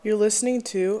You're listening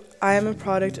to I Am a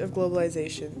Product of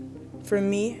Globalization. From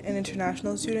me, an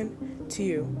international student, to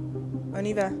you. On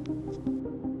y va.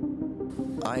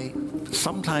 I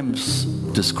sometimes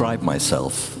describe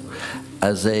myself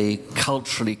as a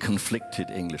culturally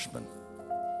conflicted Englishman.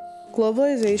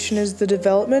 Globalization is the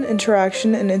development,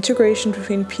 interaction, and integration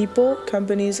between people,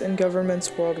 companies, and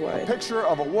governments worldwide. Picture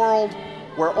of a world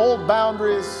where old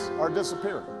boundaries are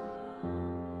disappearing.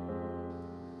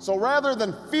 So rather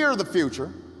than fear the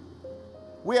future,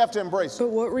 we have to embrace it. But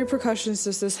what repercussions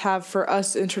does this have for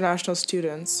us international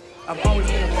students? I've always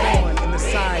been a thorn in the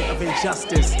side of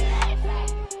injustice.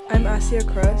 I'm Asia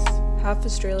Cress, half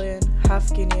Australian, half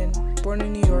Guinean, born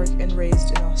in New York and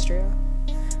raised in Austria.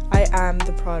 I am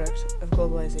the product of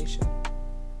globalization.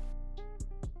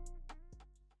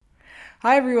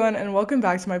 Hi everyone, and welcome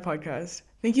back to my podcast.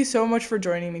 Thank you so much for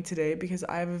joining me today because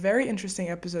I have a very interesting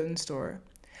episode in store.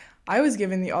 I was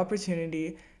given the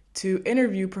opportunity to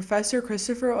interview Professor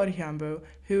Christopher Odhiambo,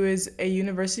 who is a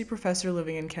university professor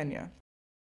living in Kenya.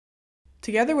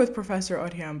 Together with Professor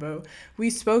Odhiambo, we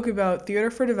spoke about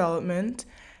theater for development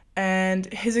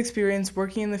and his experience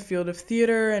working in the field of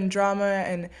theater and drama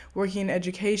and working in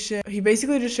education. He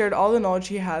basically just shared all the knowledge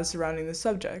he has surrounding the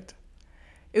subject.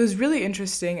 It was really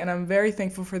interesting, and I'm very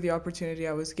thankful for the opportunity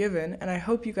I was given, and I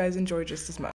hope you guys enjoy just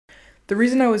as much. The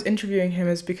reason I was interviewing him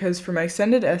is because for my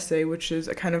extended essay, which is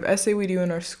a kind of essay we do in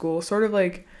our school, sort of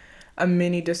like a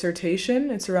mini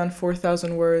dissertation, it's around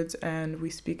 4,000 words, and we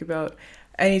speak about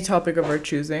any topic of our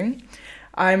choosing.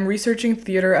 I'm researching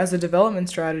theater as a development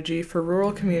strategy for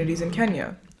rural communities in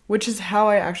Kenya, which is how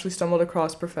I actually stumbled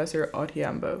across Professor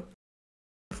Odhiambo.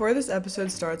 Before this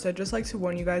episode starts, I'd just like to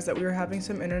warn you guys that we were having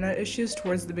some internet issues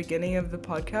towards the beginning of the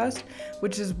podcast,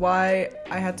 which is why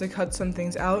I had to cut some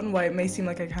things out and why it may seem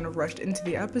like I kind of rushed into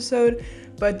the episode,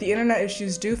 but the internet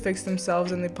issues do fix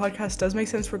themselves and the podcast does make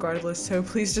sense regardless, so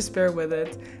please just bear with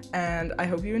it, and I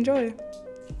hope you enjoy.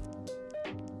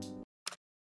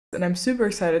 And I'm super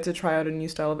excited to try out a new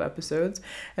style of episodes,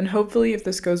 and hopefully if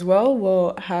this goes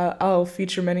well, I'll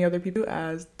feature many other people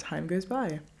as time goes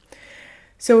by.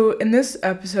 So in this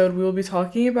episode, we will be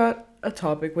talking about a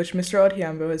topic which Mr.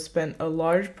 Odhiambo has spent a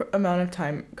large amount of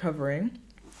time covering,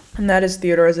 and that is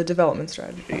theater as a development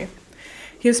strategy.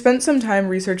 He has spent some time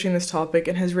researching this topic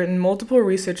and has written multiple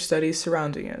research studies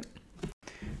surrounding it.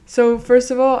 So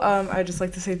first of all, I'd just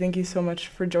like to say thank you so much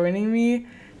for joining me,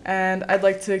 and I'd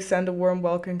like to extend a warm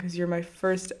welcome because you're my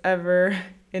first ever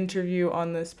interview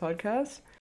on this podcast.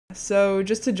 So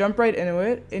just to jump right into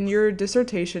it, in your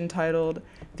dissertation titled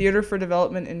Theater for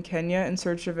Development in Kenya in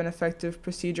Search of an Effective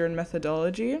Procedure and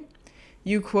Methodology,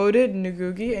 you quoted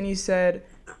Ngugi and you said,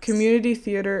 "Community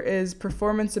theater is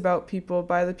performance about people,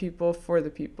 by the people, for the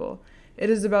people. It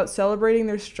is about celebrating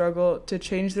their struggle to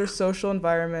change their social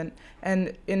environment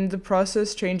and in the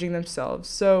process changing themselves."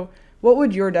 So what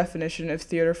would your definition of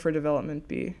theater for development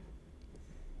be?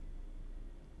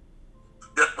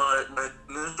 Yeah, my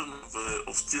definition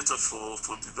of theater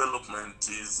for development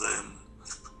is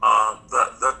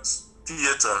that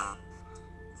theater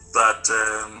that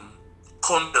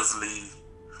consciously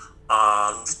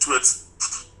situates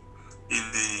in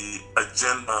the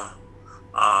agenda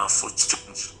for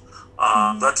change.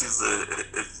 That is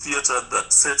a theater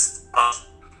that sets up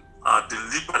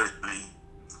deliberately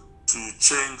to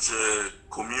change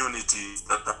communities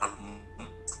that are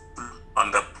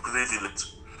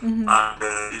underprivileged. And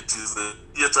it is a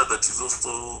theater that is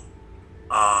also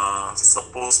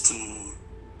supposed to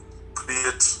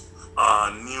create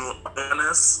new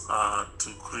awareness,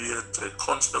 to create a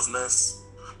consciousness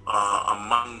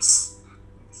amongst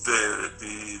the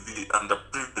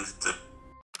underprivileged.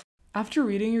 After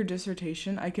reading your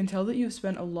dissertation, I can tell that you've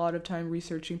spent a lot of time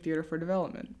researching theater for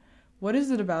development. What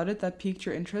is it about it that piqued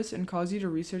your interest and caused you to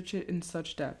research it in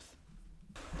such depth?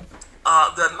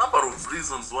 There are a number of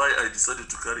reasons why I decided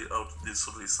to carry out this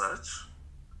research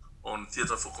on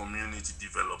theater for community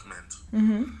development.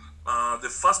 The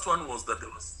first one was that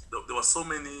there were so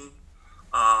many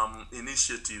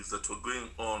initiatives that were going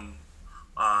on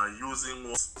using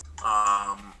what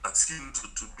assumed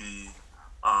to be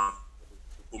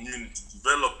community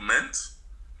development,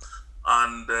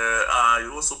 and I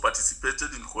also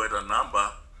participated in quite a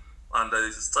number, and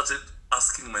I started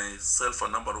asking myself a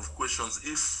number of questions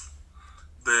if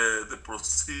the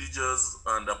procedures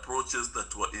and approaches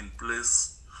that were in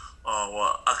place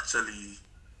were actually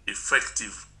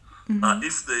effective,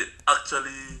 if they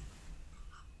actually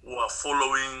were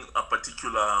following a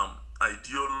particular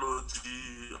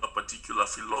ideology, a particular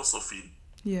philosophy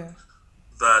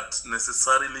that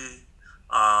necessarily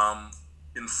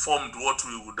informed what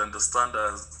we would understand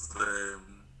as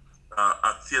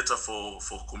a theater for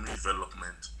community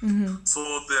development. So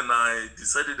then I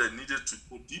decided I needed to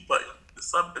go deeper in the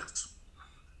subject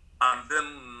and then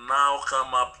now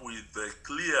come up with a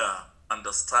clear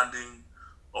understanding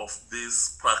of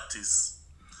this practice.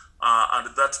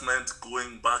 And that meant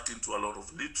going back into a lot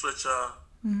of literature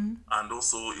and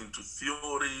also into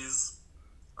theories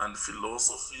and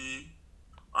philosophy,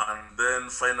 and then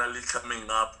finally coming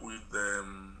up with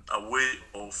a way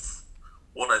of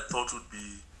what I thought would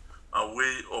be a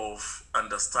way of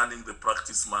understanding the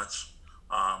practice much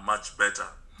better.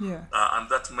 Yeah. And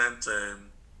that meant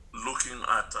looking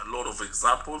at a lot of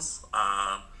examples.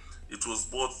 It was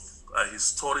both a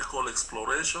historical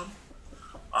exploration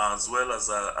as well as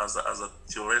a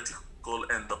theoretical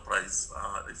enterprise,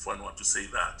 if one were to say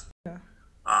that. Yeah.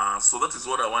 So that is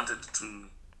what I wanted to,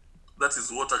 that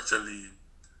is what actually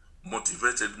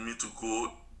motivated me to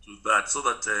go to that, so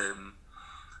that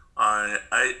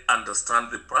I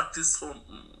understand the practice from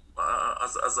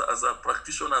as a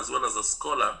practitioner as well as a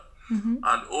scholar,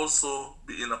 and also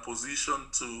be in a position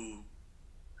to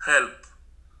help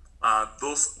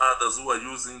those others who are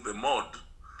using the mode,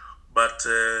 but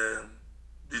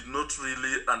did not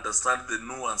really understand the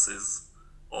nuances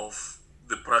of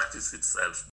the practice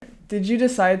itself. Did you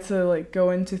decide to like go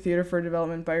into theater for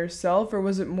development by yourself, or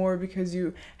was it more because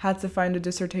you had to find a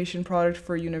dissertation product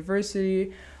for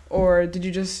university, or did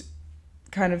you just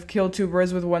kind of kill two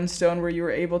birds with one stone where you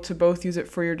were able to both use it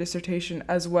for your dissertation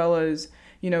as well as,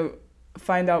 you know,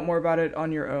 find out more about it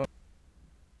on your own?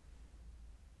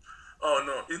 Oh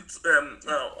no!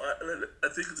 I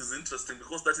think it is interesting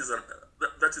because that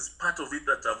is part of it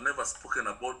that I've never spoken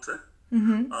about,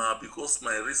 because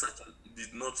my research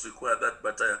did not require that.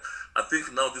 But I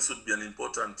think now this would be an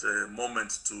important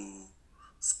moment to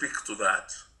speak to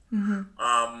that.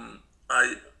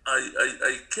 I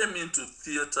came into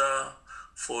theater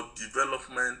for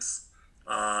development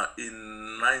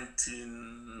in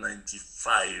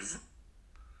 1995.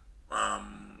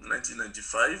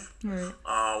 1995, Right.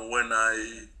 when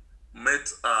I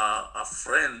met a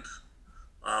friend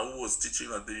who was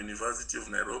teaching at the University of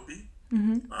Nairobi.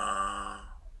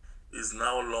 He's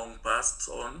now long passed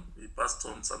on. He passed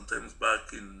on sometimes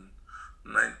back in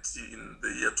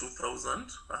the year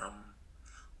 2000.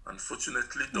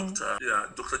 Unfortunately, Dr.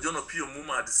 John Opio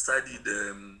Muma had studied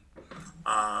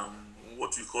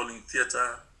what we call in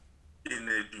theater in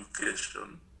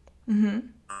education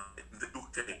in the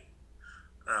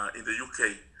UK.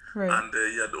 Right. And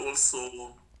he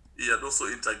had also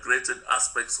integrated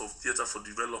aspects of theater for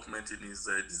development in his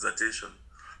dissertation.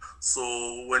 So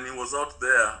when he was out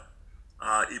there,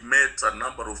 he met a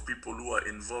number of people who are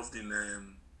involved in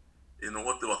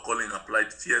what they were calling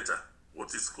applied theater,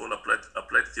 what is called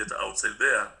applied theater outside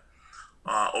there,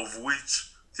 of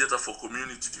which theater for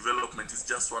community development is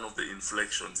just one of the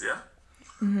inflections.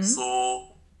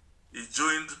 So he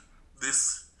joined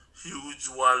this huge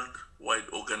worldwide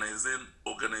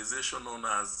organization known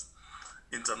as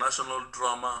International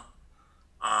Drama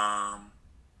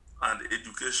and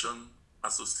Education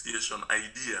Association,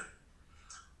 IDEA.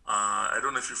 I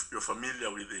don't know if you're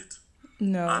familiar with it.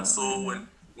 No. And so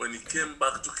when he came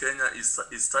back to Kenya,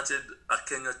 he started a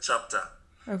Kenya chapter,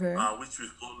 Okay. which we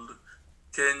called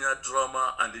Kenya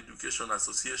Drama and Education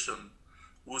Association,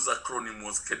 whose acronym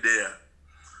was KEDEA.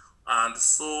 And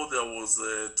so there was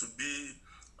to be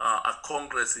a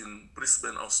congress in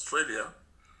Brisbane, Australia,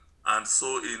 and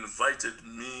so he invited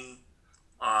me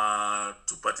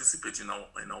to participate in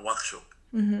a workshop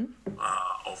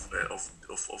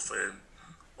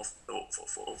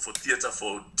for theater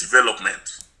for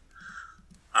development,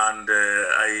 and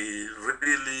I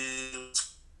really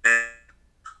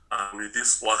with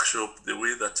this workshop the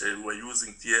way that we were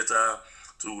using theater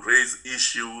to raise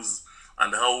issues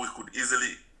and how we could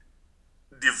easily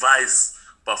devise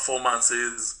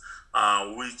performances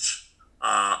which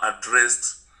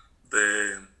addressed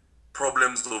the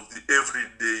problems of the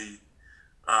everyday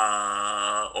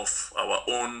of our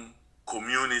own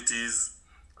communities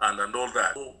and all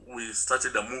that. So we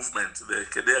started a movement. The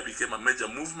KEDEA became a major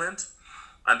movement,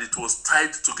 and it was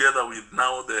tied together with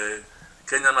now the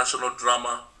Kenya National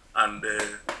Drama and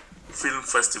Film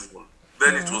Festival.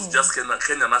 Then it was just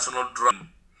Kenya National Drama.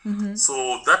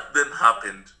 So that then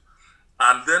happened.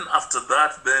 And then after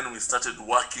that, then we started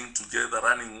working together,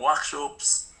 running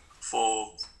workshops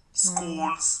for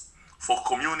schools, for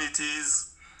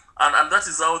communities. And that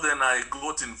is how then I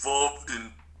got involved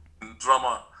in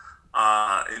drama,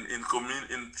 in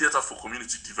theater for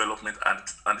community development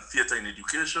and theater in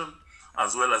education,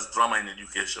 as well as drama in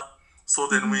education. So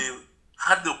then we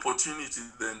had the opportunity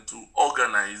then to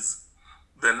organize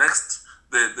the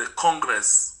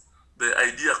Congress, the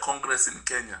IDEA Congress in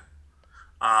Kenya.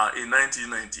 in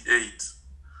 1998,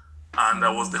 and I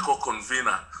was the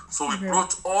co-convener. So we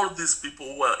brought all these people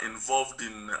who were involved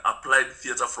in applied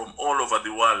theater from all over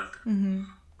the world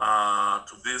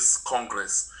to this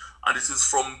congress, and it is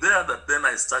from there that then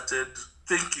I started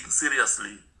thinking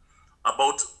seriously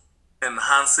about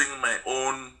enhancing my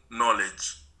own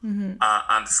knowledge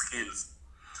and skills,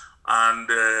 and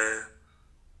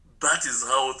that is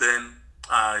how then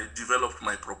I developed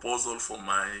my proposal for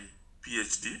my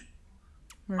PhD.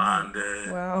 And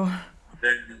Wow.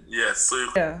 then, yes, so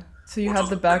you Yeah. So you what had was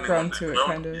the happening on background the to it,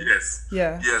 ground. kind of. Yes.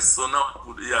 Yeah. Yes. So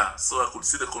now so I could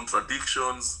see the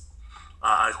contradictions.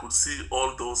 I could see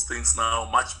all those things now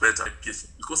much better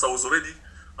because I was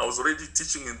already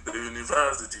teaching in the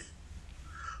university,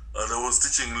 and I was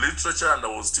teaching literature and I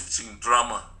was teaching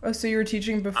drama. Oh, so you were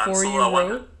teaching And before so you I wrote?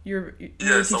 wanted, You were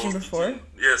yes, I teaching was before? teaching.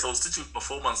 Yes, I was teaching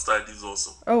performance studies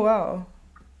also. Oh, wow.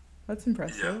 That's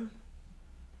impressive.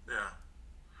 Yeah.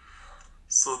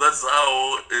 So that's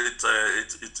how it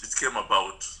came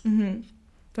about.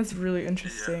 That's really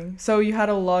interesting. So you had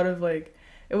a lot of like,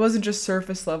 it wasn't just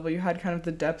surface level, you had kind of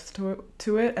the depth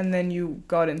to it, and then you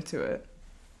got into it.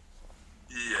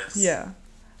 Yes. Yeah.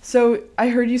 So I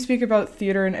heard you speak about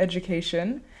theater and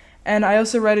education, and I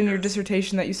also read in your Yes.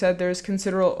 dissertation that you said there's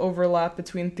considerable overlap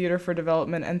between theater for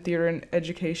development and theater and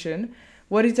education.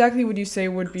 What exactly would you say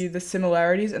would be the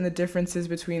similarities and the differences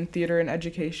between theater and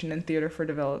education and theater for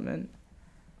development?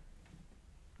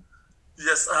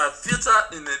 Yes, theater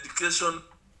in education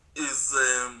is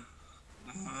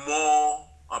more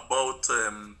about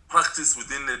practice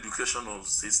within the educational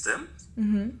system.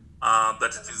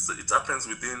 That it happens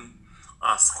within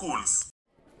schools.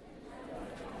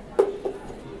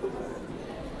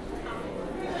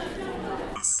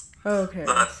 Oh, okay. I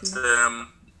That see.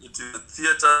 it is a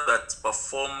theater that's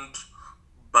performed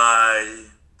by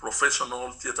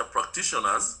professional theater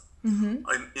practitioners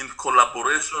in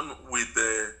collaboration with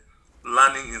the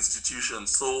learning institutions.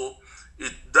 So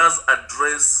it does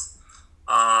address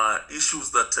issues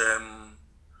that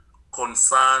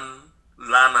concern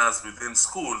learners within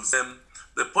schools.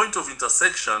 The point of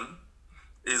intersection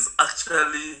is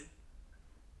actually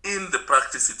in the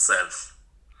practice itself.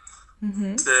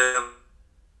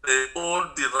 They all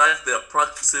derive their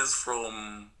practices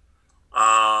from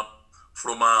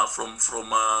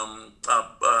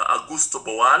Augusto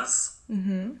Boal's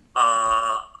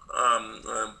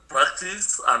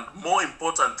practice, and more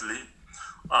importantly,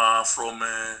 from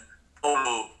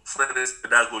Paulo Freire's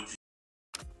pedagogy.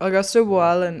 Augusto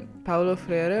Boal and Paulo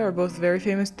Freire are both very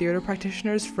famous theater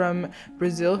practitioners from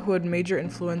Brazil who had major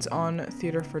influence on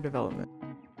theater for development.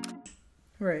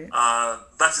 Right.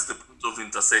 That is the point of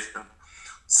intersection.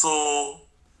 So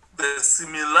the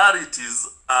similarities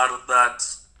are that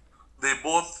they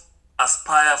both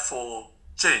aspire for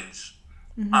change,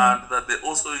 and that they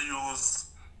also use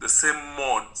the same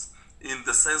modes in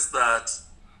the sense that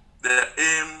they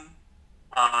aim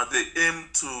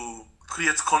to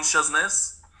create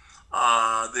consciousness,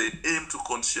 they aim to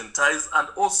conscientize, and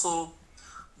also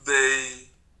they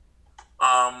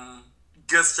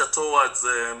gesture towards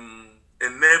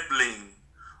enabling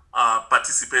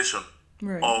participation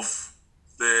Right. of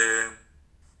the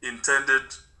intended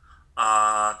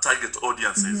target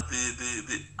audiences.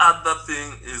 The other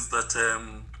thing is that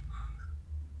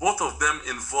both of them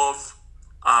involve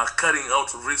carrying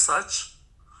out research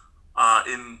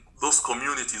in those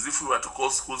communities, if we were to call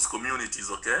schools communities,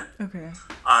 okay? Okay.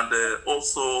 And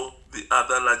also the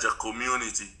other larger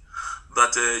community,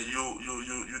 that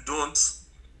you don't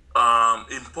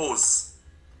impose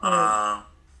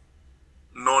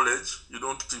knowledge, you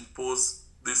don't impose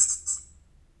these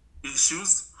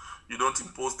issues, you don't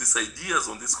impose these ideas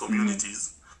on these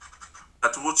communities.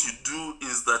 But what you do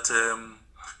is that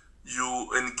you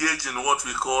engage in what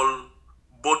we call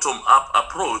bottom-up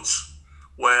approach,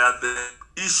 where the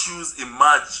issues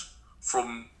emerge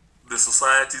from the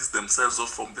societies themselves or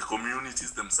from the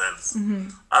communities themselves,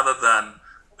 other than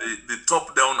the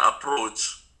top-down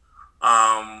approach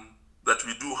that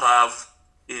we do have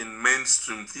in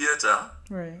mainstream theater,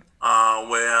 Right.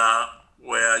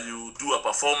 where you do a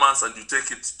performance and you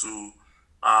take it to,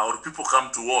 or people come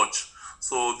to watch.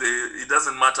 So it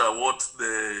doesn't matter what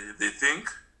they think.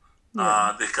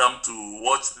 They come to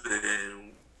watch, they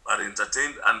are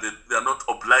entertained, and they are not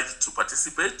obliged to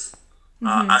participate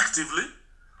actively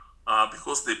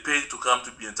because they pay to come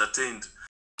to be entertained.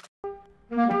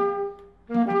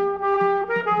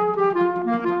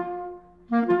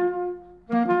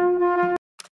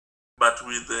 But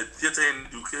with the theater in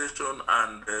education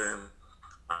and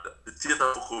the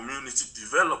theater for community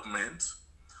development,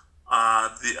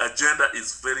 the agenda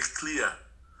is very clear.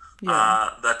 Yeah.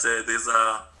 That there's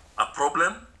a a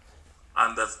problem,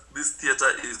 and that this theater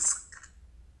is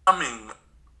coming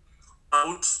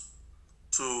out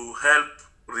to help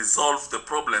resolve the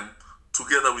problem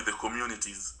together with the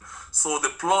communities. So the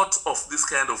plot of this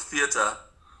kind of theater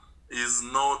is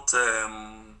not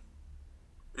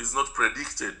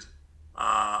predicted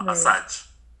as such.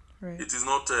 Right. It is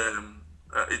not.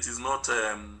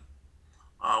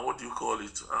 What do you call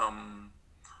it?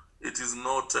 It is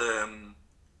not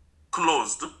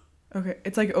closed. Okay.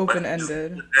 It's like But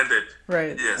open-ended. ended.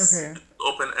 Right. Yes. Okay.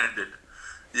 Open-ended.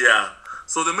 Yeah.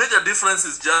 So the major difference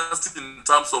is just in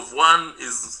terms of one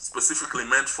is specifically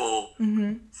meant for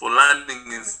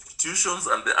learning institutions,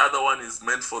 and the other one is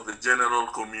meant for the general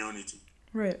community.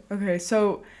 Right. Okay.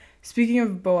 So, speaking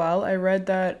of Boal, I read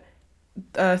that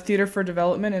Theater for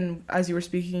Development, and as you were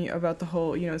speaking about the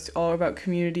whole, it's all about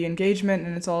community engagement,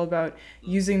 and it's all about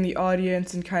using the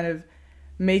audience and kind of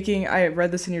making, I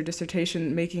read this in your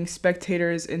dissertation, making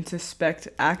spectators into spect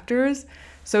actors.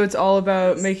 So it's all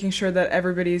about making sure that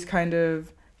everybody's kind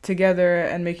of together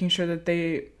and making sure that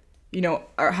they,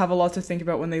 have a lot to think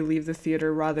about when they leave the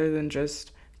theater rather than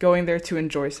just going there to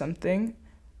enjoy something.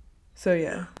 So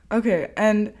yeah. Okay,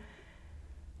 and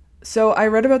so I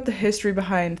read about the history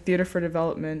behind Theater for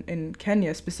Development in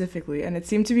Kenya specifically, and it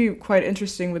seemed to be quite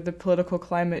interesting with the political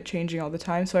climate changing all the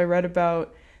time. So I read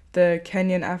about the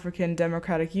Kenyan African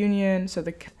Democratic Union, so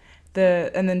the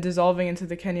and then dissolving into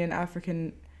the Kenyan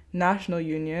African National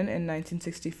Union in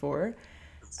 1964.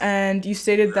 And you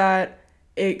stated that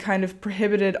it kind of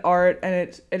prohibited art, and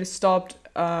it stopped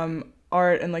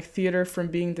art and like theater from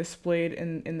being displayed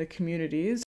in the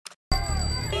communities.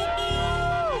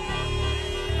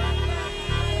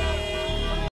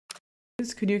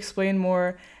 Could you explain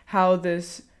more how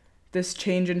this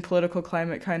change in political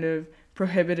climate kind of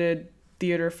prohibited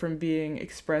theater from being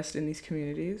expressed in these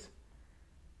communities?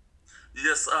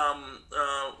 Yes.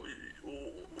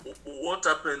 What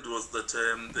happened was that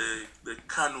the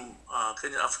KANU,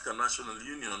 Kenya African National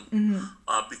Union,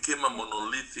 became a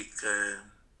monolithic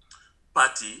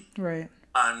party, Right.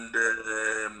 and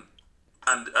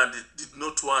it did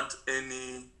not want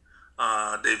any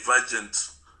divergent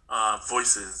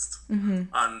voices.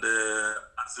 And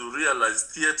as you realize,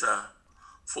 theater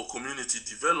for community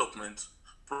development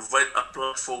provide a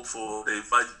platform for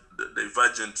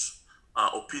divergent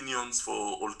opinions,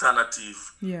 for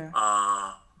alternative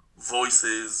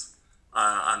voices,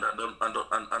 and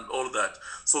all that.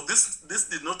 So this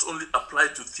did not only apply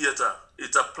to theater;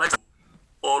 it applied to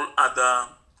all other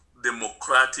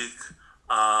democratic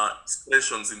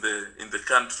expressions in the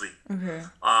country. Okay.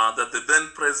 That the then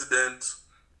president,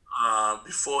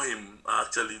 before him,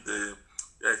 actually the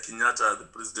Kenyatta, the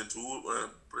president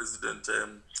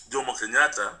Jomo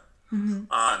Kenyatta,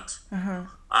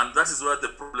 and that is where the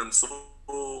problem. So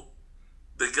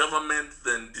the government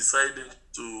then decided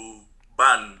to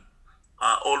ban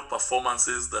all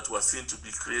performances that were seen to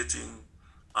be creating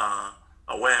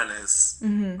awareness,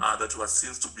 that was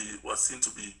seen to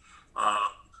be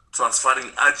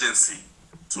transferring agency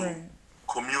to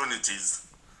communities,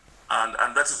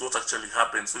 and that is what actually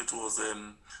happened. So it was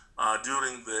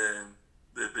during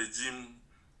the regime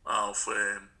of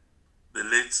the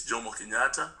late Jomo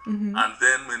Kenyatta, and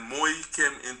then when Moi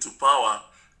came into power,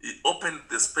 he opened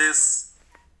the space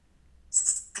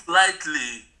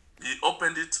slightly. He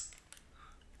opened it,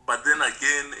 but then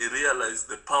again he realized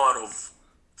the power of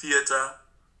theater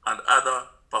and other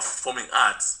performing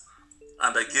arts,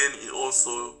 and again he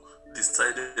also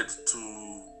decided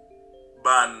to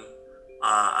ban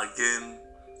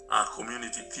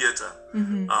community theater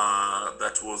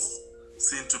that was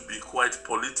seen to be quite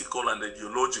political and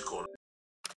ideological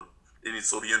in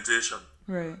its orientation.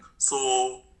 Right.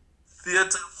 So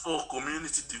theater for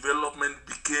community development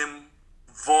became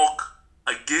vogue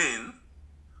again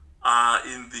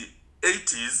in the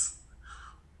 80s,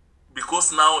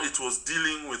 because now it was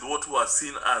dealing with what were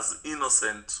seen as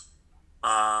innocent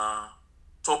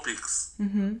topics,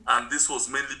 and this was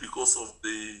mainly because of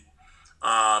the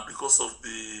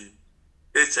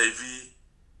HIV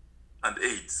and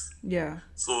AIDS. Yeah.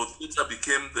 So theater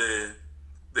became the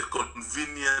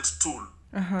convenient tool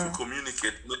to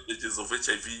communicate messages of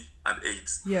HIV and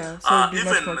AIDS. Yeah. So it'd be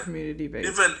much more community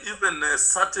based.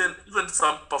 Even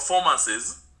some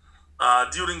performances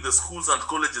during the schools and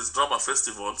colleges drama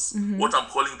festivals, what I'm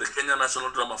calling the Kenya National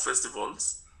Drama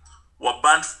Festivals, were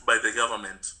banned by the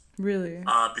government. Really?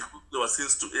 Because they were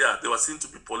seen to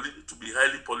be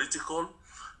highly political.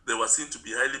 They were seen to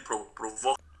be highly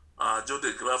provocative. Joe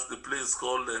de Graaf, the play is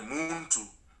called Muntu,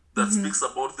 that speaks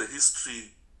about the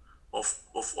history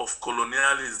of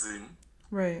colonialism.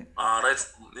 Right.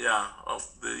 Of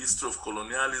the history of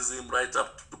colonialism right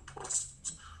up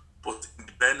to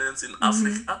post-independence in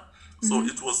Africa. So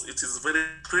it is very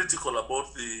critical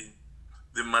about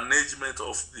the management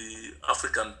of the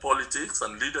African politics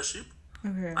and leadership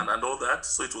Okay. and all that.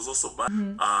 So it was also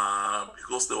banned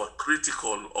because they were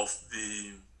critical of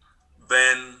the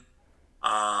then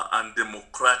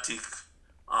undemocratic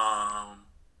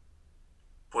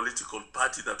political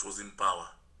party that was in power.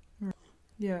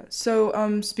 Yeah.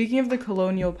 So, speaking of the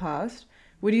colonial past,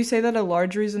 would you say that a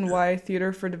large reason why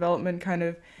theater for development kind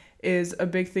of is a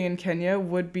big thing in Kenya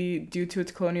would be due to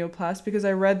its colonial past? Because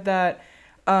I read that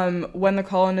when the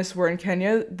colonists were in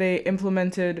Kenya, they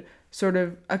implemented sort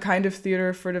of a kind of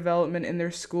theater for development in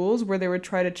their schools where they would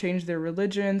try to change their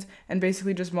religions and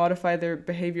basically just modify their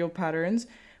behavioral patterns.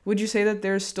 Would you say that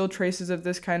there's still traces of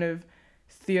this kind of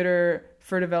theater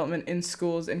for development in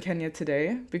schools in Kenya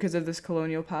today because of this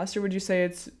colonial past, or would you say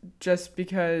it's just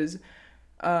because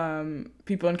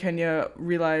people in Kenya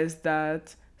realized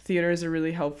that theater is a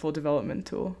really helpful development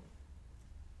tool?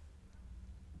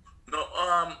 No,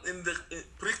 in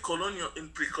pre-colonial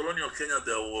Kenya,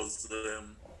 there was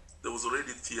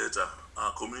already theater,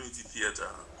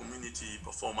 community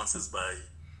performances by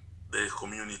the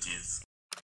communities,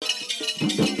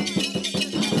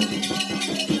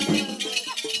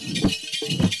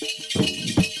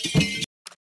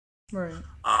 Right.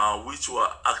 which were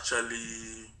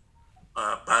actually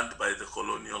banned by the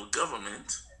colonial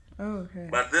government. Oh, okay.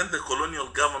 But then the colonial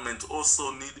government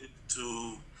also needed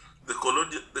to, the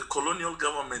colonial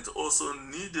government also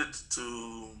needed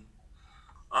to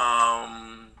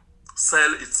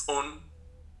sell its own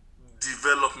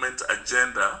development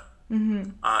agenda,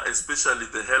 especially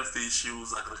the health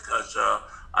issues, agriculture,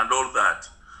 and all that.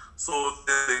 So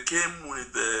they came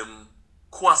with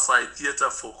quasi theater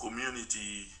for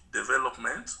community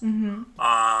development,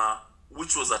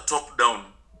 which was a top-down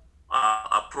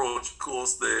approach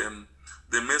because the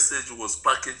message was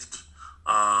packaged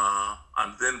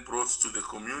and then brought to the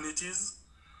communities,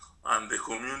 and the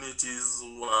communities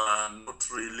were not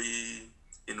really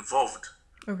involved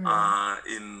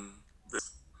Okay. in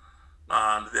this.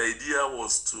 And the idea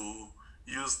was to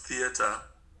use theater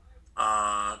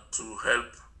to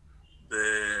help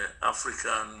the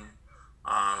African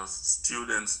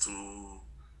students to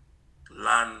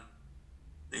learn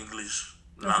English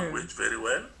language very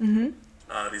well,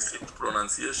 receive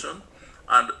pronunciation,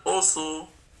 and also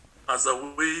as a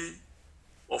way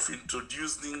of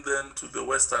introducing them to the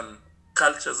Western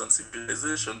cultures and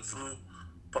civilization through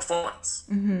performance.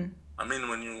 I mean,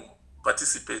 when you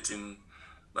participate in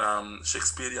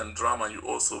Shakespearean drama, you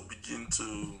also begin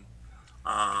to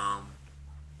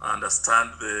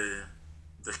understand the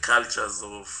cultures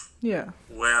of Yeah.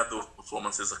 where those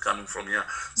performances are coming from. Yeah.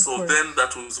 So course. then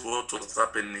that was what was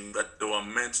happening, that they were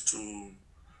meant to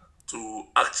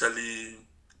actually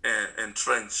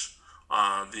entrench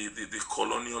the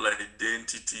colonial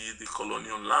identity, the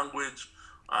colonial language,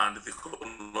 and the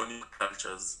colonial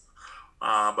cultures.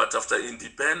 But after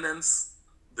independence,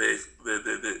 they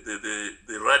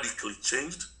radically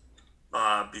changed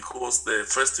because the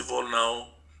festival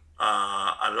now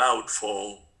allowed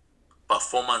for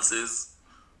performances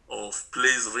of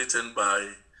plays written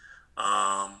by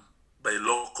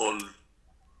local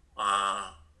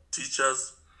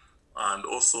teachers and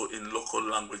also in local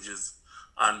languages,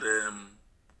 and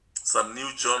some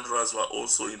new genres were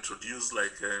also introduced,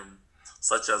 like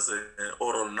such as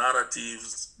oral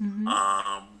narratives,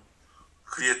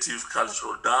 creative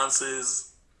cultural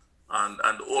dances,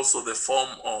 and also the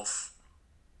form of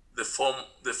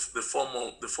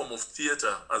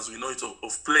theater as we know it,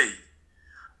 of play,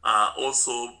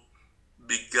 also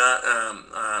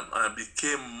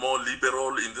became more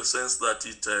liberal in the sense that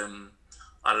it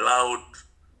allowed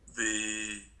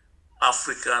the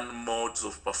African modes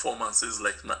of performances,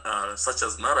 like such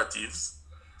as narratives,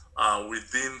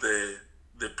 within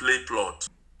the play plot.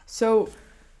 So,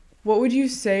 what would you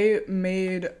say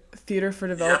made theater for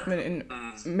development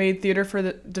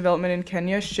in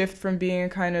Kenya shift from being a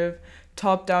kind of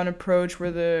top-down approach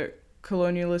where the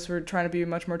colonialists were trying to be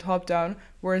much more top-down,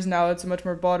 whereas now it's a much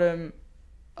more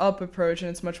bottom-up approach and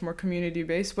it's much more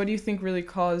community-based? What do you think really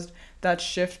caused that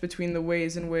shift between the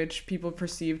ways in which people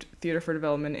perceived theater for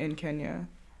development in Kenya?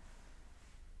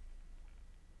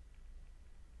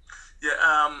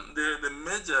 Yeah, the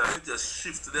major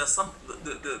shift. There are some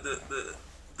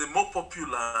the more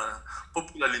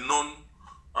popularly known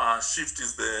shift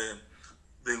is the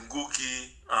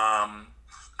Ngugi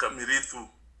Kamirithu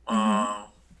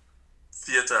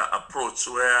theater approach,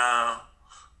 where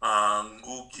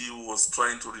Ngugi was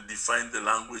trying to redefine the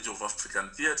language of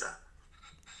African theater.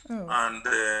 Oh. And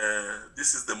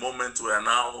this is the moment where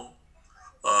now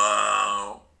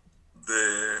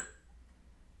the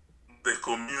the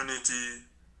community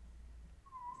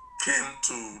came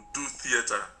to do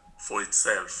theater for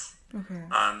itself Okay.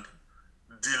 and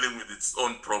dealing with its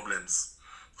own problems.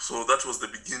 So that was the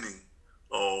beginning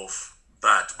of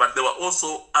that. But there were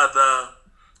also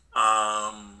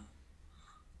um,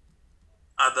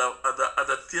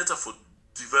 other theater for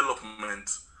development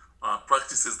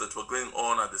practices that were going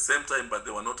on at the same time, but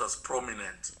they were not as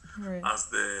prominent Right. as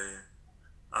the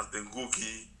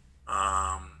Ngugi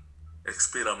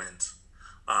experiment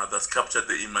that captured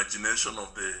the imagination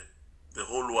of the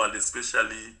whole world,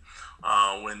 especially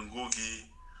when Ngugi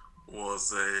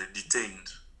was detained.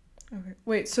 Okay.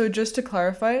 Wait, so just to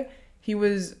clarify, he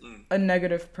was Mm. a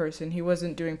negative person. He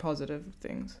wasn't doing positive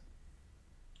things.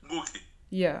 Ngugi,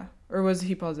 Yeah. Or was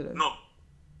he positive? no,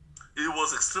 he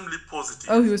was extremely positive.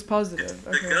 Oh, he was positive. It's the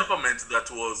Okay. government that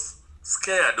was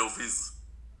scared of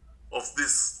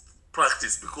this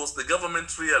practice because the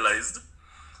government realized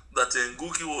that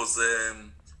Ngugi was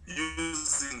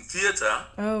using theater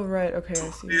Oh, right. Okay, to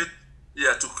I see.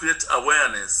 create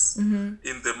awareness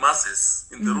in the masses,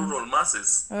 in the rural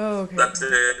masses, Oh, okay. that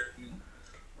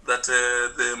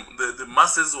the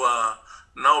masses were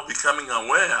now becoming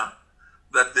aware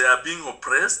that they are being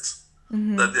oppressed,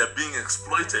 that they are being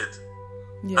exploited,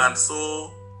 Yeah. and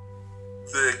so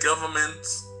the government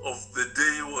of the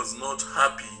day was not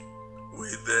happy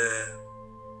with the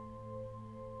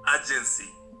agency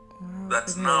Wow, that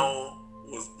okay. now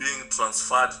was being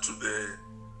transferred to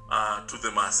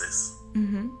the masses.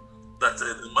 That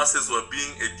the masses were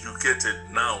being educated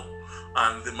now,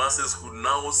 and the masses could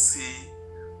now see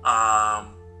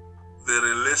the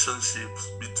relationships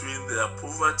between their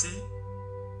poverty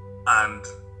and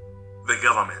the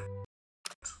government.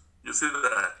 You see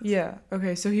that? Yeah.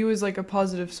 Okay, so he was like a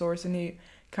positive source, and he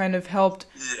kind of helped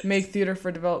Yes. make theater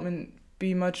for development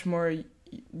be much more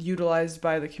utilized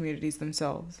by the communities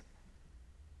themselves.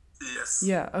 Yes.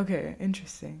 Yeah. Okay.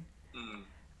 Interesting.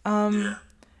 Yeah.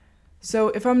 So,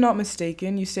 if I'm not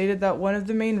mistaken, you stated that one of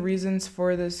the main reasons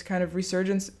for this kind of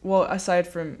resurgence, well, aside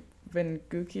from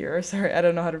Vinguki, or sorry, I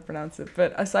don't know how to pronounce it,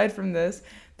 but aside from this,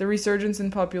 the resurgence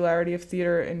in popularity of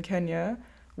theater in Kenya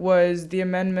was the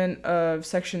amendment of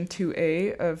Section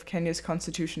 2A of Kenya's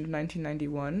Constitution of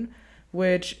 1991,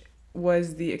 which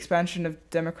was the expansion of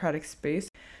democratic space.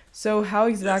 So, how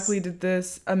exactly Yes. did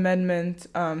this amendment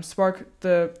re-spark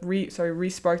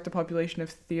the population of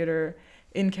theater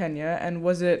in Kenya, and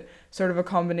was it sort of a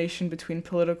combination between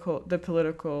political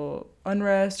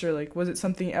unrest, or like was it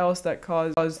something else that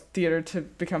caused theater to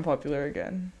become popular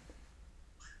again?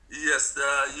 Yes.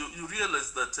 You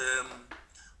realize that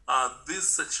this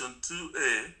Section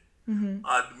 2A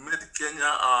had made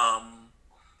Kenya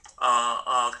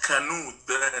KANU,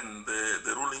 then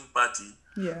the ruling party,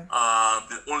 Yeah.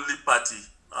 the only party.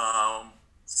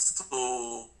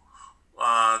 So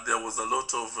there was a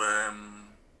lot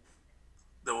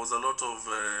of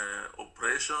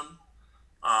oppression.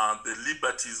 The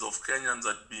liberties of Kenyans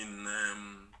had been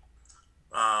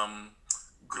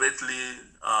greatly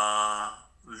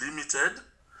limited.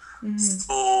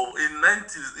 So in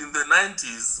the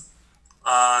 90s,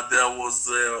 there was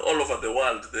all over the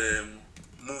world the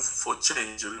move for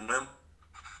change. Remember,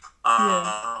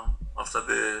 Yeah. after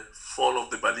the fall of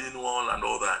the Berlin Wall and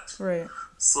all that. Right.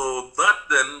 So that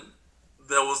then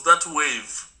there was that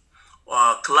wave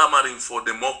clamoring for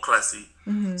democracy.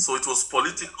 So it was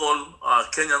political.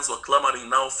 Kenyans were clamoring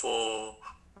now for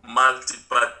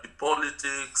multi-party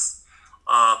politics,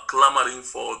 clamoring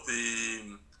for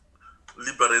the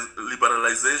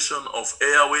liberalization of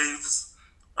airwaves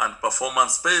and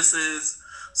performance spaces.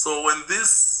 So when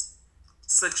this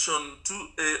Section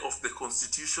 2A of the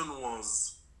Constitution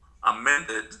was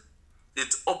amended,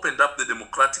 it opened up the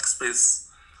democratic space.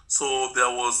 So there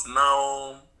was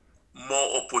now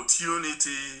more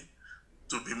opportunity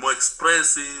to be more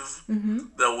expressive.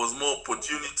 There was more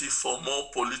opportunity for more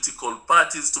political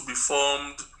parties to be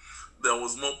formed. There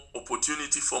was more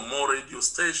opportunity for more radio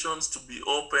stations to be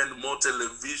opened, more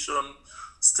television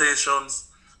stations.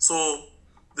 So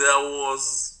there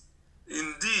was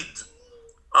indeed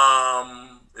a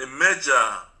major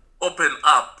open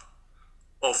up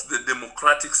of the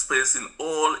democratic space in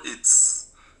all its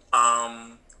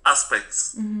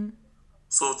aspects,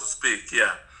 so to speak,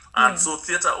 yeah. And so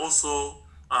theater also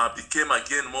became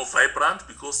again more vibrant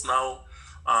because now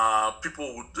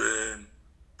people would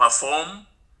perform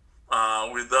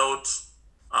without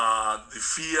the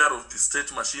fear of the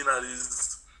state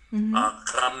machineries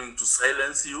coming to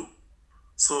silence you.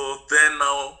 So then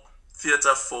now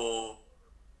theater for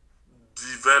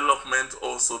development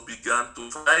also began to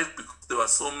thrive because there were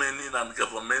so many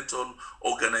non-governmental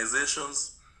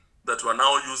organizations that were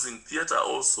now using theater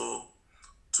also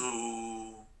to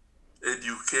to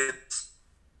educate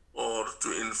or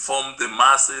to inform the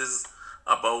masses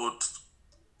about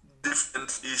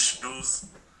different issues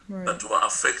that were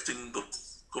affecting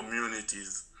those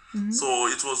communities. So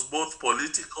it was both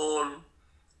political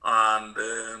and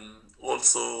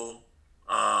also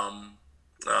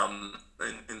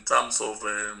in terms of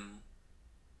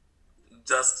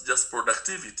just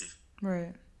productivity.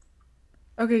 Right.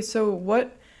 Okay, so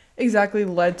what exactly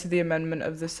led to the amendment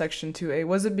of this Section 2A?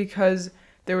 Was it because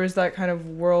there was that kind of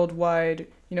worldwide,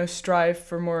 strive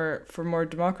for more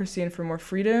democracy and for more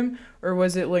freedom, or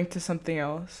was it linked to something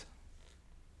else?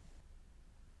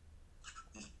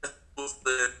 Both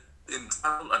the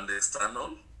internal and the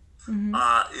external.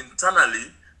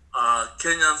 Internally,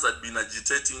 Kenyans had been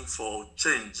agitating for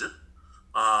change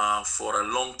for a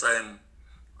long time,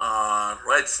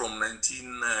 right from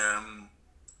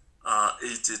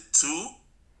 1982,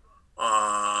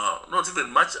 not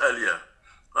even much earlier,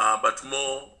 but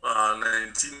more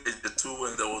 1982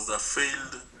 when there was a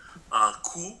failed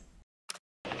coup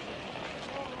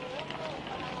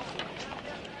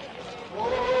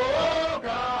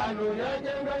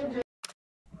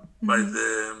by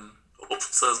the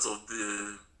officers of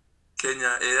the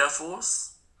Kenya Air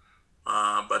Force,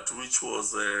 but which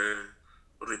was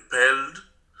repelled.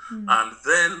 And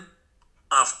then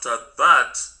after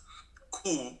that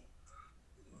coup,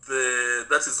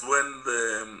 that is when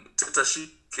the dictatorship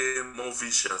became more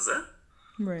vicious.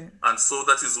 Right. And so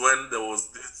that is when there was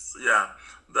this,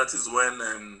 that is when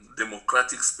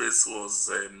democratic space was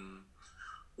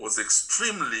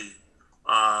extremely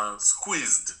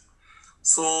squeezed.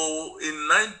 So in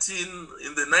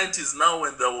the 90s now,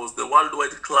 when there was the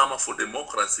worldwide clamor for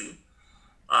democracy,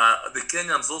 the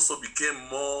Kenyans also became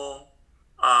more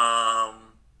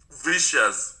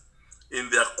vicious in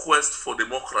their quest for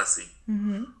democracy.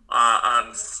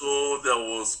 And so there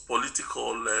was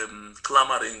political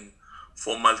clamoring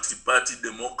for multi-party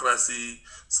democracy,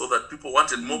 so that people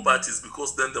wanted more parties,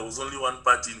 because then there was only one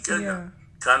party in Kenya,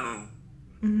 KANU.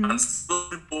 And so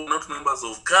people not members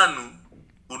of KANU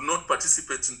would not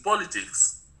participate in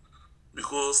politics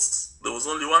because there was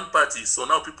only one party. So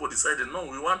now people decided, no,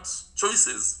 we want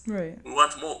choices. Right. We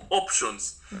want more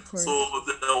options. Of course. So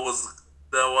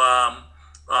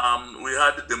we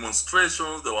had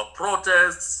demonstrations, there were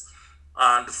protests,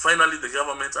 and finally the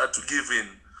government had to give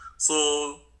in.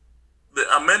 So the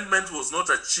amendment was not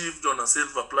achieved on a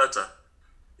silver platter.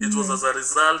 It was as a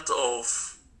result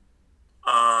of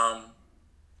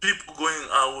people going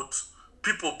out,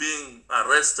 people being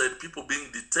arrested, people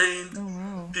being detained,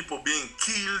 people being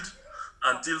killed,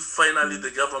 until finally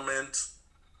the government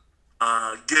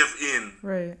gave in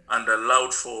and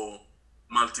allowed for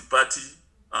multi-party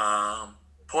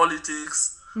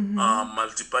politics,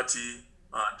 multi-party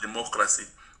democracy.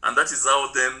 And that is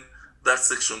how then that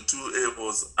Section 2A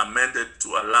was amended to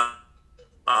allow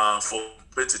for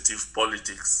competitive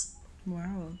politics.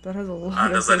 Wow, that has a lot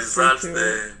And of as a history result, to it.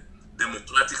 the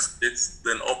democratic states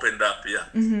then opened up,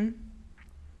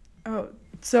 Oh,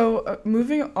 so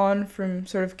moving on from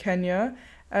sort of Kenya,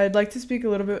 I'd like to speak a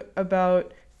little bit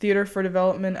about Theatre for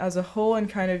Development as a whole and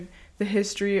kind of the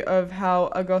history of how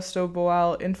Augusto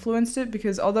Boal influenced it,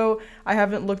 because although I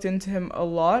haven't looked into him a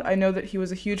lot, I know that he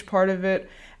was a huge part of it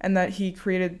and that he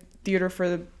created Theatre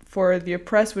for the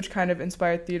Oppressed, which kind of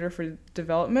inspired Theatre for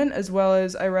Development, as well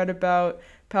as I read about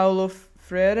Paulo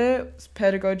Freire's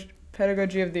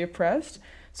Pedagogy of the Oppressed.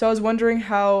 So I was wondering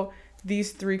how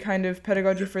these three kind of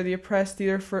Pedagogy for the Oppressed,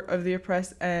 of the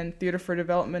Oppressed, and Theatre for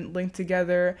Development link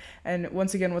together, and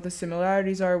once again what the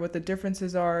similarities are, what the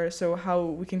differences are, so how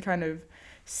we can kind of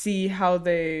see how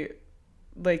they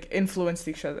influenced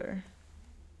each other.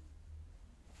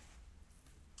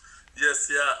 Yes,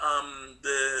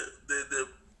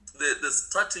 the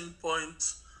starting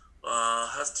point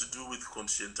has to do with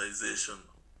conscientization,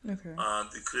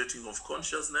 the creating of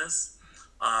consciousness,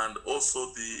 and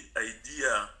also the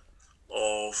idea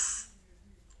of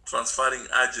transferring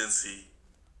agency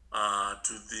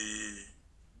to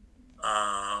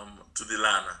the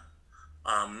learner,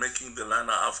 making the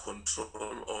learner have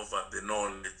control over the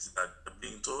knowledge that they're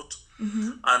being taught.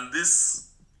 And this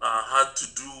had to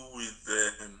do with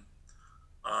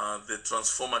the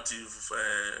transformative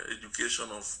education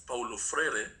of Paulo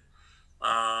Freire,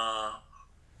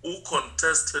 who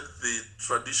contested the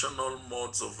traditional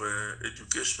modes of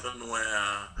education,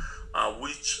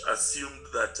 which assumed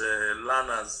that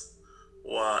learners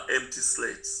were empty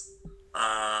slates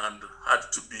and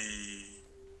had to be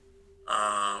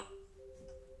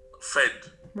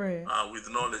fed with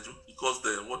knowledge, because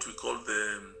what we call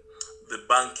the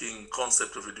banking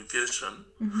concept of education,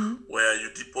 where you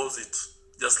deposit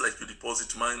just like you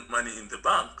deposit money in the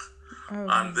bank, Oh,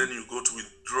 and then you go to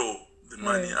withdraw the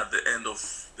money Right. at the end of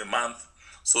the month.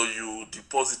 So you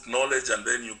deposit knowledge and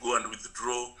then you go and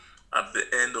withdraw at the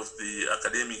end of the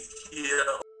academic year.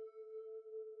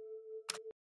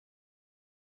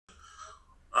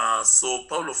 So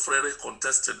Paulo Freire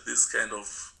contested this kind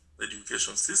of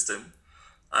education system,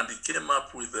 and he came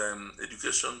up with an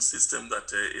education system that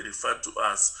he referred to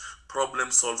as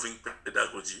problem-solving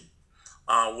pedagogy,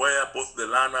 where both the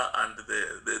learner and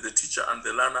the teacher and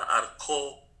the learner are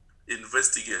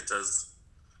co-investigators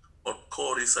or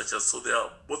co-researchers. So they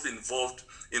are both involved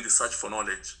in the search for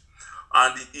knowledge.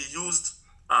 And he used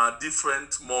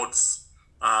different modes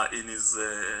in his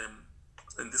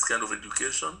in this kind of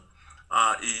education.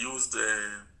 He used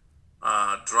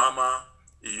drama,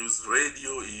 he used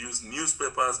radio, he used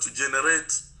newspapers to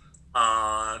generate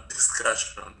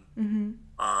discussion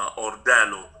or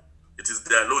dialogue. It is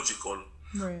dialogical.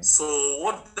 Right. So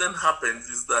what then happens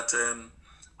is that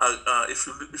if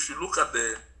you look at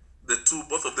the two,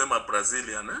 both of them are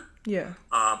Brazilian. Yeah.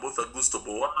 Both Augusto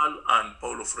Boal and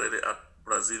Paulo Freire are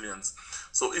Brazilians.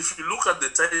 So if you look at the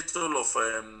title of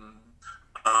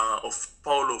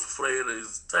Paulo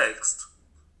Freire's text,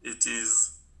 it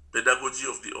is Pedagogy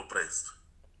of the Oppressed.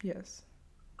 Yes.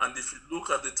 And if you look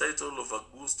at the title of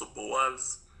Augusto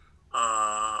Boal's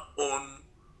own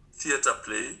theater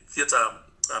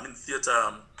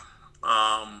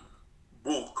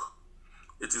book,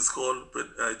 it is called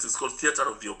Theater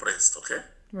of the Oppressed. Okay.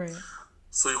 Right.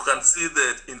 So you can see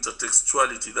the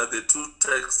intertextuality, that the two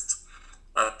texts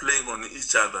are playing on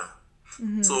each other.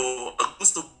 So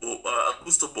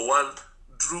Augusto Boal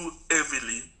drew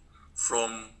heavily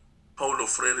from Paulo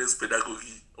Freire's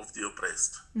Pedagogy of the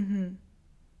Oppressed.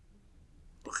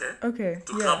 Okay. Okay.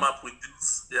 To Yeah. come up with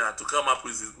this, to come up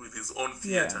with his own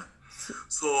theater.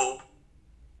 So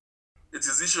it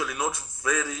is usually not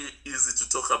very easy to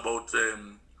talk about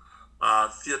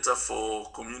theater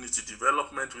for community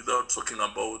development without talking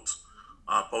about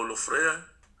Paulo Freire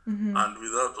and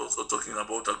without also talking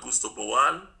about Augusto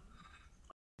Boal.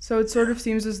 So it sort of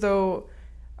seems as though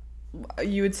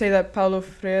you would say that Paulo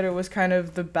Freire was kind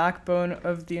of the backbone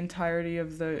of the entirety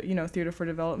of the, theater for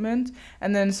development.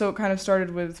 And then so it kind of started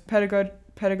with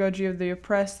pedagogy of the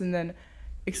oppressed, and then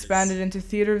expanded into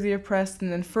theater of the oppressed,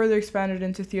 and then further expanded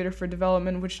into theater for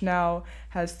development, which now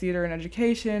has theater and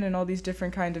education and all these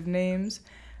different kind of names.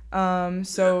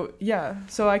 So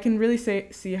I can really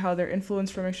see how they're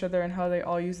influenced from each other and how they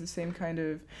all use the same kind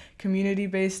of community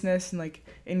basedness and like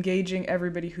engaging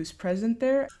everybody who's present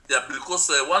there. Yeah, because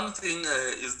one thing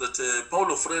is that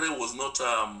Paulo Freire was not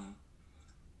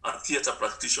a theater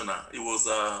practitioner. He was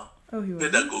a He was.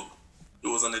 pedagogue. He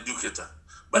was an educator,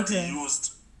 but Okay. he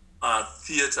used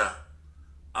theater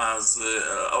as,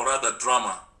 or rather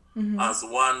drama, as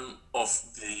one of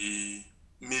the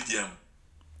medium.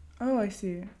 Oh, I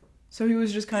see. So he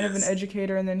was just kind of an Yes.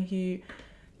 educator, and then he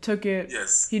took it.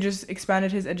 Yes. He just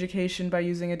expanded his education by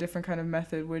using a different kind of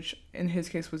method, which in his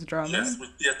case was drama. Yes, with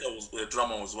theater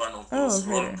drama was one of Oh, those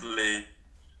okay. role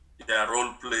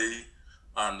play,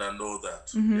 and all that.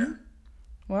 Mm-hmm. Yeah.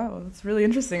 Wow, that's really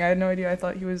interesting. I had no idea. I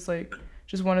thought he was like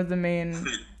just one of the main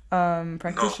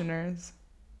practitioners.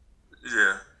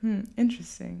 Yeah.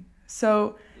 Interesting.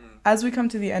 So, as we come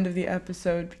to the end of the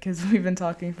episode, because we've been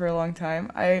talking for a long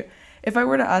time, if I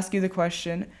were to ask you the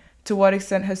question, to what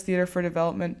extent has theater for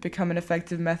development become an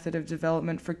effective method of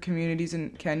development for communities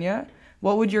in Kenya?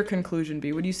 What would your conclusion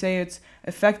be? Would you say it's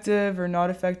effective or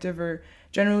not effective, or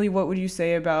generally, what would you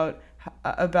say about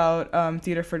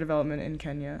theater for development in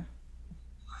Kenya?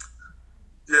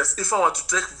 Yes, if I were to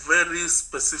take very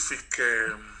specific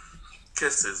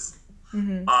cases,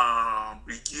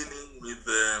 beginning with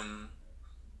the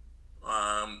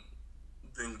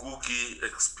Ngugi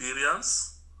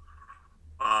experience,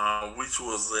 which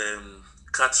was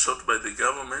cut short by the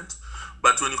government.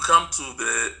 But when you come to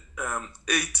the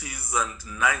 80s and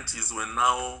 90s, when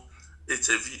now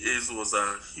HIV/AIDS was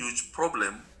a huge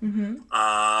problem,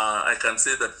 I can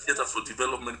say that theater for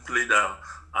development played a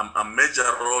major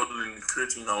role in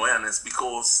creating awareness,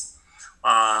 because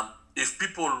if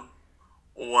people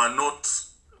were not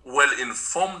well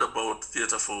informed about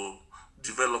theater for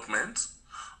development,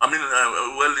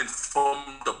 well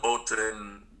informed about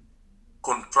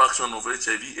contraction of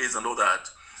HIV/AIDS and all that,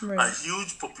 Right. a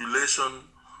huge population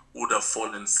would have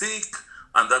fallen sick,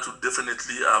 and that would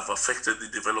definitely have affected the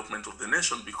development of the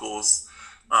nation, because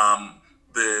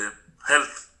the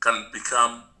health can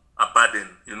become a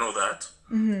burden, you know that.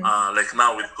 Like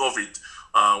now with COVID,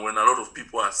 when a lot of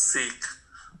people are sick,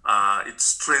 it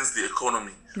strains the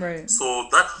economy. Right. So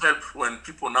that helped when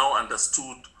people now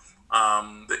understood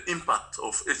the impact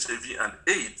of HIV and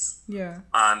AIDS. Yeah.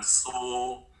 And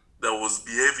so there was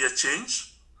behavior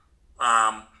change.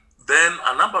 Then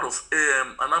a number of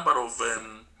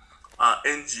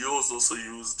NGOs also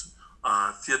used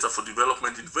theater for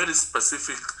development in very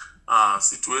specific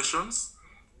situations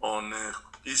on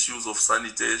issues of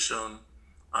sanitation,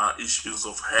 issues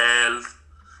of health.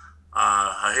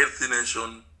 A healthy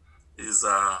nation is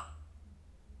a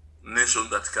nation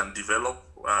that can develop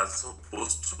as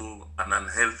opposed to an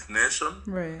unhealthy nation.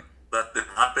 Right. That then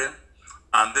happen.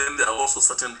 And then there are also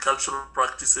certain cultural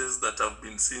practices that have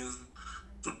been seen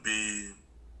to be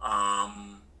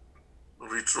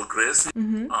retrogressive,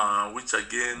 which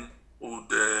again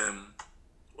would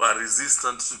were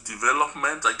resistant to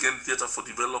development. Again, theater for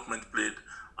development played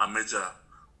a major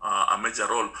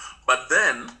role. But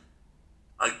then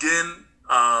again,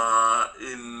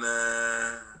 in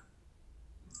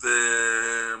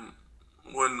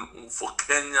for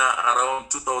Kenya around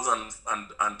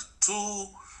 2002,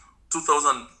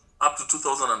 2000 up to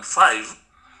 2005,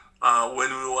 when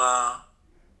we were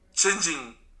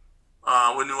changing,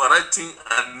 when we were writing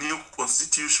a new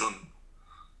constitution,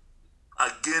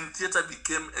 again theater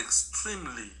became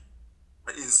extremely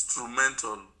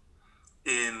instrumental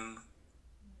in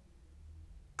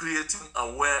creating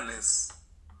awareness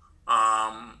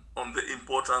on the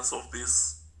importance of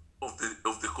this of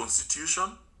the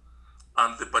constitution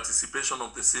and the participation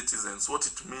of the citizens, what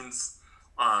it means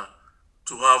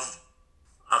to have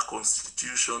a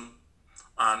constitution,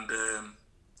 and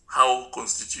how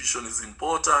constitution is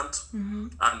important,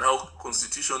 and how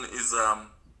constitution is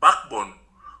backbone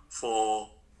for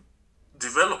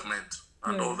development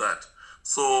and all that.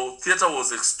 So theater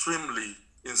was extremely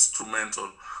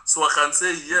instrumental. So I can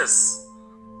say yes,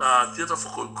 theater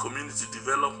for community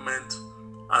development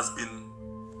has been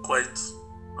quite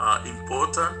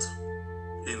important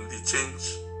in the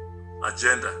change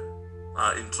agenda,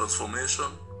 in transformation,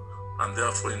 and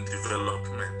therefore in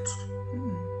development.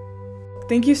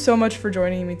 Thank you so much for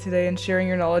joining me today and sharing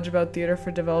your knowledge about theater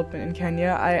for development in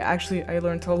Kenya. I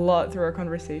learned a lot through our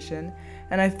conversation,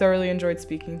 and I thoroughly enjoyed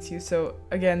speaking to you. So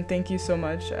again, thank you so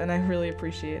much, and I really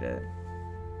appreciate it.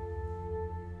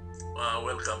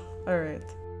 Welcome. All right.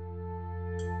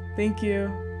 Thank you.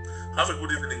 Have a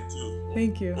good evening too.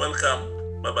 Thank you.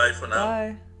 Welcome. Bye-bye for now.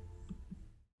 Bye.